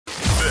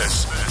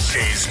This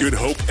is Good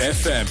Hope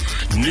FM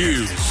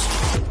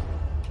News.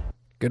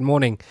 Good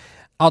morning.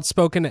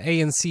 Outspoken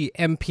ANC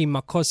MP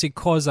Makhosi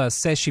Khoza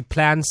says she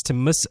plans to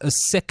miss a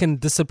second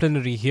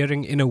disciplinary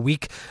hearing in a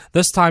week,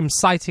 this time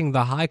citing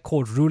the High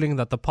Court ruling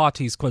that the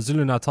party's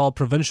KwaZulu-Natal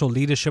provincial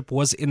leadership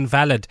was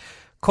invalid.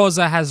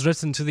 Khoza has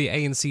written to the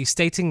ANC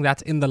stating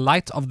that in the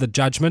light of the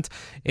judgment,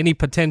 any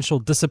potential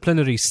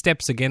disciplinary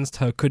steps against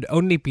her could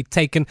only be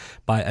taken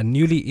by a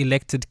newly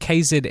elected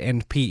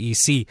KZN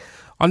PEC.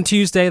 On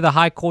Tuesday, the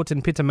High Court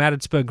in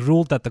Pietermaritzburg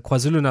ruled that the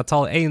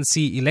KwaZulu-Natal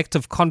ANC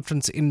elective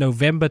conference in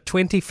November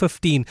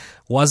 2015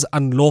 was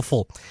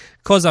unlawful.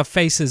 Khoza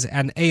faces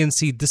an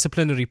ANC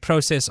disciplinary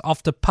process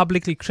after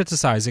publicly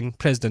criticizing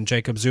President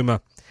Jacob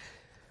Zuma.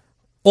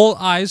 All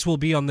eyes will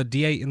be on the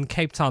DA in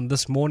Cape Town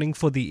this morning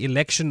for the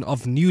election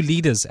of new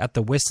leaders at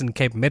the Western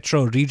Cape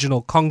Metro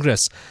Regional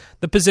Congress.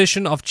 The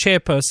position of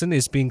chairperson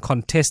is being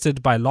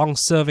contested by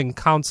long-serving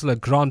councillor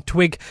Grant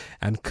Twigg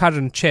and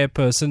current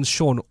chairperson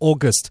Sean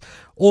August.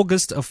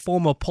 August, a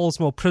former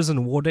Pollsmoor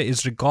prison warder,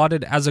 is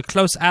regarded as a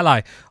close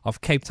ally of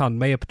Cape Town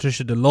Mayor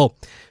Patricia de Lille.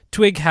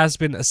 Twigg has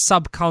been a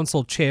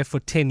sub-council chair for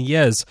 10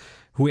 years.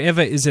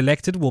 Whoever is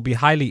elected will be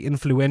highly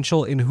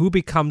influential in who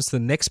becomes the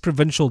next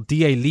provincial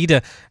DA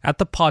leader at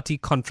the party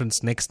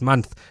conference next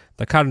month.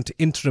 The current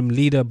interim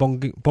leader,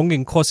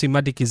 Bonginkosi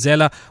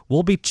Madikizela,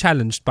 will be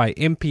challenged by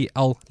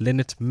MPL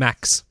Leonard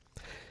Max.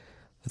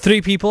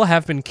 3 people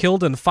have been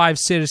killed and 5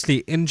 seriously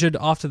injured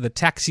after the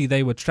taxi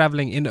they were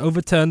travelling in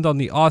overturned on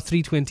the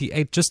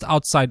R328 just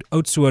outside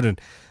Outspoken.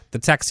 The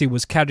taxi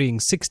was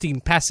carrying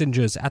 16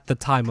 passengers at the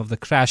time of the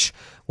crash.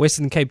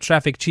 Western Cape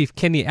Traffic Chief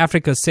Kenny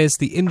Africa says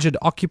the injured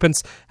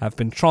occupants have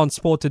been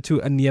transported to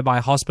a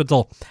nearby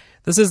hospital.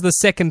 This is the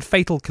second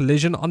fatal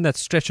collision on that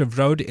stretch of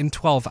road in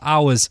 12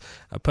 hours.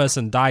 A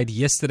person died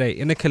yesterday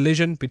in a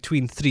collision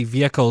between 3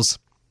 vehicles.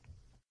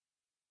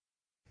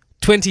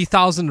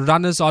 20,000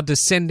 runners are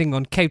descending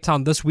on Cape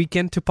Town this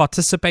weekend to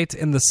participate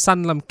in the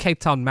Sanlam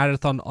Cape Town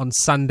Marathon on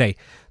Sunday.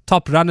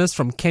 Top runners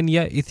from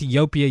Kenya,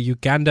 Ethiopia,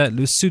 Uganda,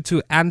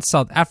 Lesotho and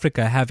South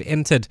Africa have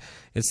entered.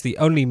 It's the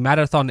only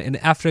marathon in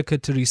Africa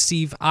to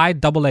receive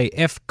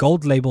IAAF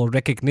Gold Label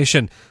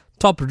recognition.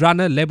 Top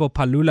runner Lebo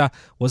Palula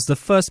was the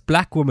first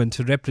black woman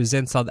to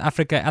represent South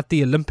Africa at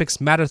the Olympics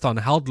marathon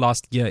held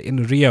last year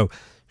in Rio.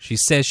 She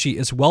says she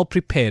is well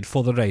prepared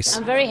for the race.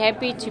 I'm very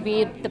happy to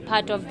be the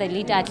part of the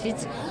lead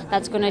athletes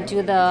that's going to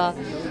do the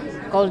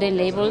golden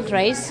labeled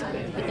race.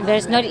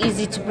 It's not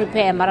easy to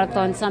prepare a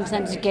marathon.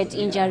 Sometimes you get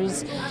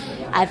injuries.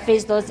 I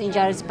face those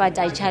injuries, but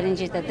I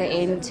challenge it at the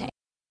end.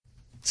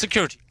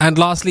 Security. And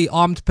lastly,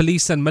 armed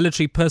police and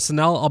military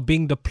personnel are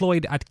being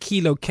deployed at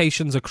key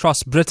locations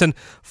across Britain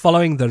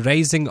following the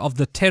raising of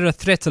the terror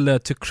threat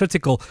alert to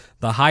critical,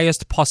 the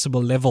highest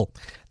possible level.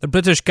 The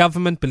British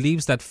government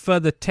believes that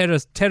further terror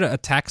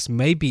attacks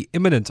may be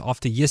imminent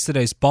after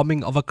yesterday's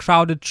bombing of a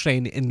crowded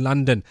train in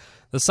London.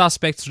 The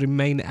suspects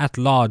remain at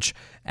large.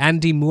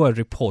 Andy Moore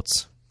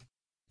reports.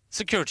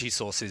 Security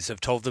sources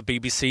have told the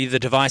BBC the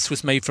device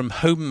was made from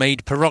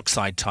homemade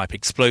peroxide-type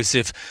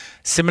explosive,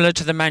 similar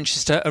to the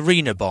Manchester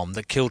Arena bomb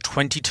that killed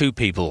 22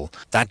 people.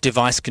 That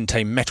device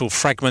contained metal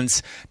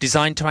fragments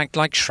designed to act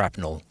like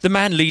shrapnel. The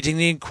man leading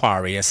the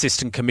inquiry,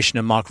 Assistant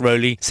Commissioner Mark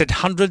Rowley, said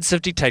hundreds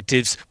of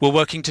detectives were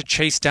working to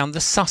chase down the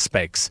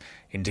suspects,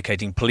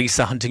 indicating police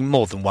are hunting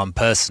more than one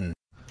person.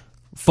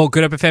 For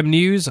Good Hope FM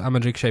News, I'm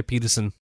Hendrik Shea Peterson.